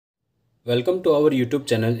Welcome to our YouTube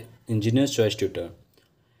channel Engineer's Choice Tutor.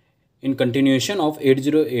 In continuation of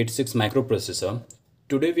 8086 microprocessor,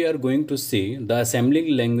 today we are going to see the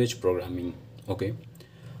assembly language programming. Okay.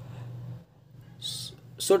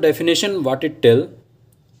 So definition what it tell,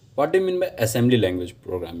 what do you mean by assembly language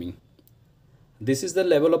programming? This is the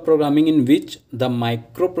level of programming in which the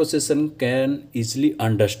microprocessor can easily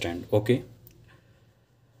understand. Okay.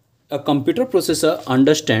 A computer processor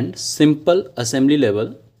understands simple assembly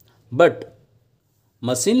level, but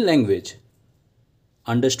machine language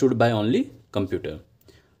understood by only computer.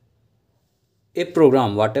 A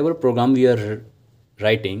program, whatever program we are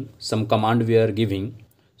writing, some command we are giving,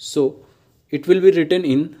 so it will be written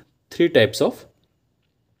in three types of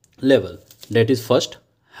level. That is first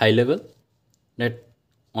high level, that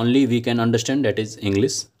only we can understand, that is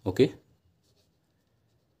English. Okay.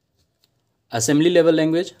 Assembly level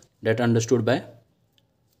language, that understood by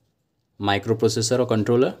microprocessor or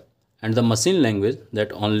controller, and the machine language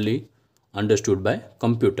that only understood by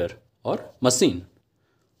computer or machine.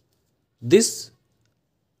 This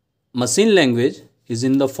machine language is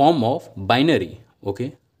in the form of binary,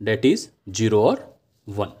 okay, that is 0 or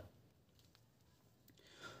 1.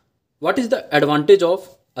 What is the advantage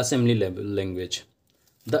of assembly level language?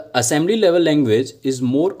 The assembly level language is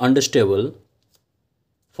more understandable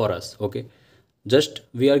for us. Okay, just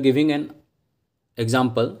we are giving an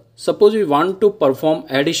example. Suppose we want to perform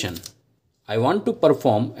addition. I want to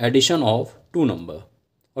perform addition of two number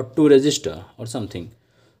or two register or something.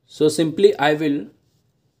 So simply I will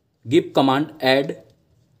give command add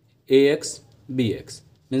ax bx.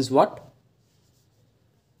 Means what?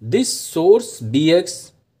 This source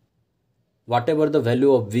bx, whatever the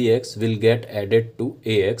value of vx, will get added to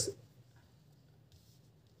ax.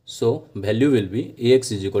 So value will be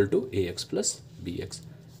ax is equal to ax plus bx,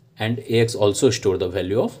 and ax also store the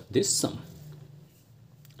value of this sum.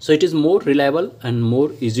 So it is more reliable and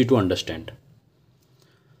more easy to understand.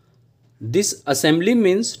 This assembly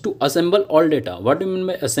means to assemble all data. What do you mean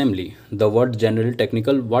by assembly? The word general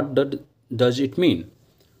technical, what does it mean?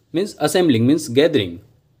 Means assembling means gathering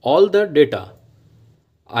all the data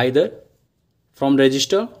either from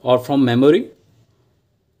register or from memory.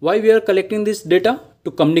 Why we are collecting this data? To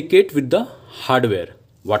communicate with the hardware.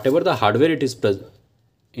 Whatever the hardware it is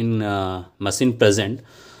in machine present.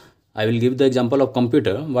 I will give the example of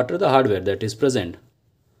computer. What are the hardware that is present?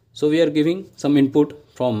 So we are giving some input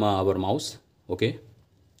from our mouse, okay,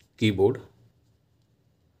 keyboard,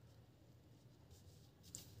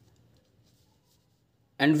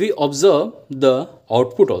 and we observe the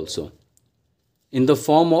output also in the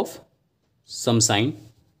form of some sign.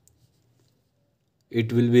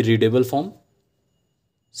 It will be readable form,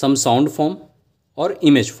 some sound form, or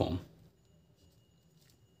image form.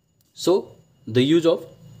 So the use of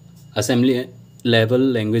assembly level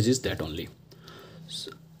language is that only.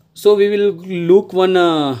 So we will look one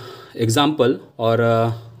example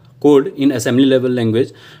or code in assembly level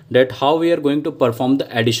language, that how we are going to perform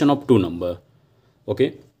the addition of two number.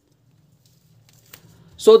 Okay.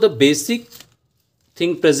 So the basic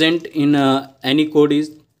thing present in any code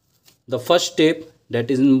is the first step that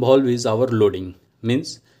is involved is our loading.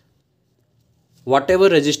 Means whatever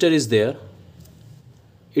register is there,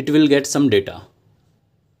 it will get some data.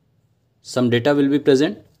 Some data will be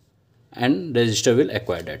present and register will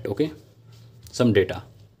acquire that. Okay, some data.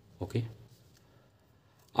 Okay,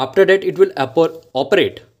 after that it will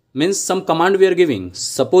operate. Means some command we are giving.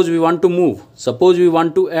 Suppose we want to move, suppose we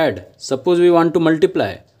want to add, suppose we want to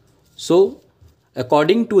multiply. So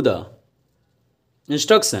according to the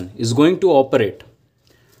instruction is going to operate,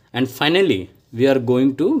 and finally we are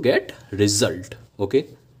going to get result. Okay,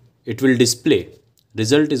 it will display.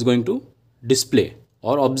 Result is going to display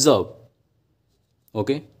or observe.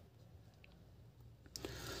 Okay,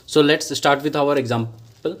 so let's start with our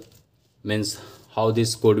example. Means how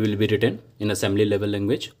this code will be written in assembly level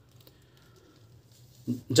language.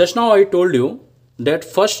 Just now I told you that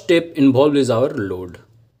first step involved is our load.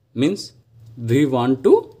 Means we want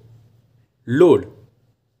to load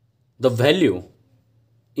the value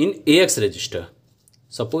in AX register.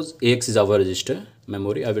 Suppose AX is our register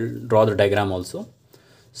memory. I will draw the diagram also.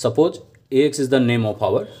 Suppose AX is the name of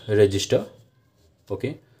our register.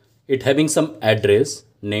 Okay, it having some address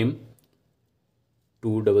name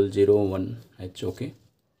 2001H. Okay,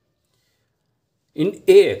 in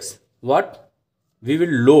AX what we will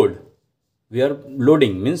load, we are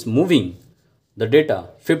loading means moving the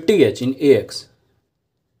data 50H in AX.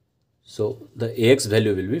 So the AX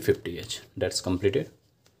value will be 50H. That's completed.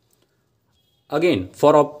 Again,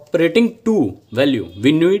 for operating two value,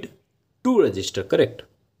 we need two register, correct?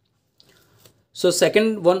 So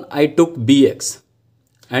second one I took BX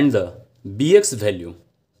and the bx value,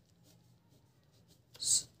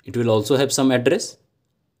 it will also have some address.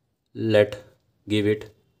 Let give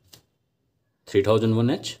it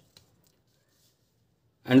 3001h,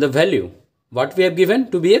 and the value what we have given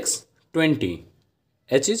to bx 20,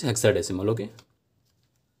 h is hexadecimal. Okay,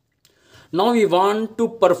 now we want to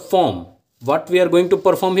perform, what we are going to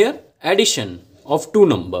perform here, addition of two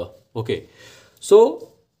number. Okay,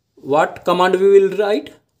 so what command we will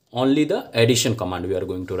write? Only the addition command we are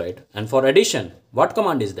going to write. And for addition, what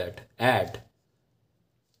command is that? Add.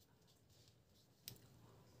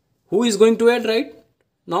 Who is going to add right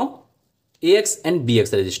now? AX and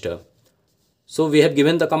BX register. So we have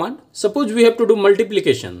given the command. Suppose we have to do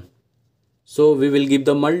multiplication. So we will give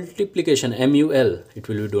the multiplication, MUL, it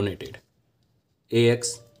will be donated.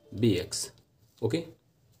 AX, BX. Okay.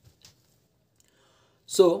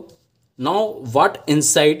 So now what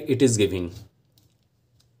inside it is giving?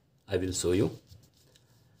 I will show you.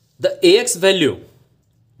 The AX value,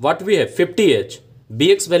 what we have, 50H,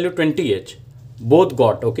 BX value 20H, both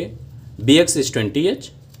got. Okay, BX is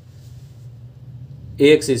 20H,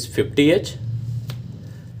 AX is 50H.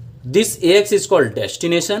 This AX is called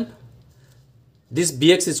destination, this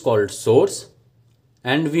BX is called source,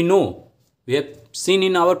 and we know, we have seen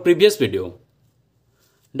in our previous video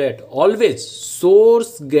that always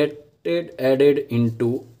source get added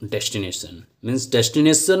into destination, means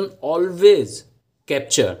destination always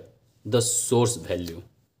capture the source value.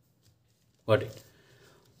 Got it?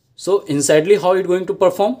 So insidely how it going to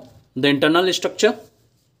perform the internal structure?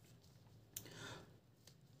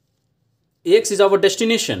 AX is our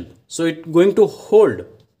destination, so it going to hold,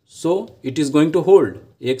 so it is going to hold,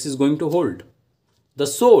 AX is going to hold the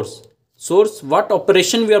source. What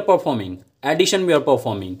operation we are performing? Addition we are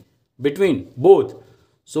performing between both.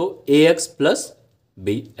 So AX plus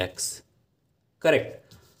BX.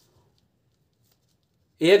 Correct.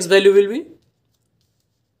 AX value will be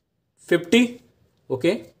 50.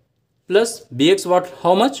 Okay. Plus BX what?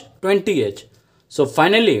 How much? 20H. So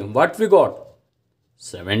finally what we got?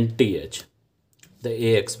 70H.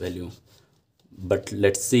 The AX value. But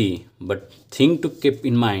let's see. But thing to keep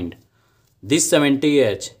in mind. This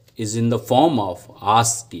 70H is in the form of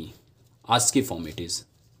ASCII. ASCII form it is.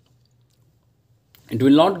 It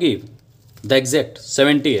will not give the exact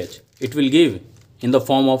 70H. It will give in the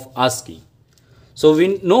form of ASCII. So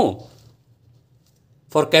we know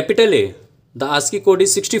for capital A, the ASCII code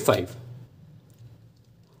is 65.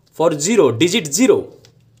 For 0, digit 0,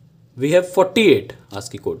 we have 48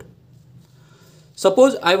 ASCII code.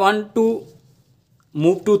 Suppose I want to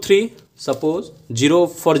move to 3. Suppose 0,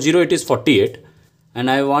 for 0 it is 48. And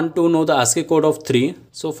I want to know the ASCII code of 3.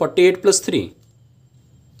 So 48 plus 3.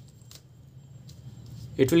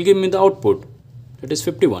 It will give me the output, that is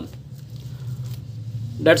 51.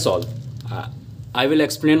 That's all. I will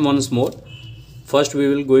explain once more. First we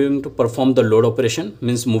will going to perform the load operation,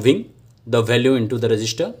 means moving the value into the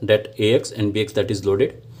register, that AX and BX that is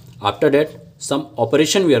loaded. After that some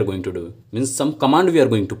operation we are going to do, means some command we are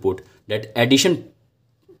going to put, that addition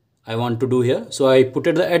I want to do here. So I put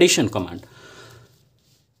it the addition command.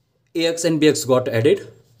 AX and BX got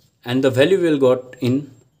added and the value will got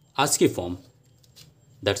in ASCII form.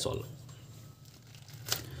 That's all.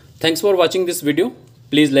 Thanks for watching this video.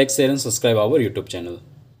 Please like, share and subscribe our YouTube channel.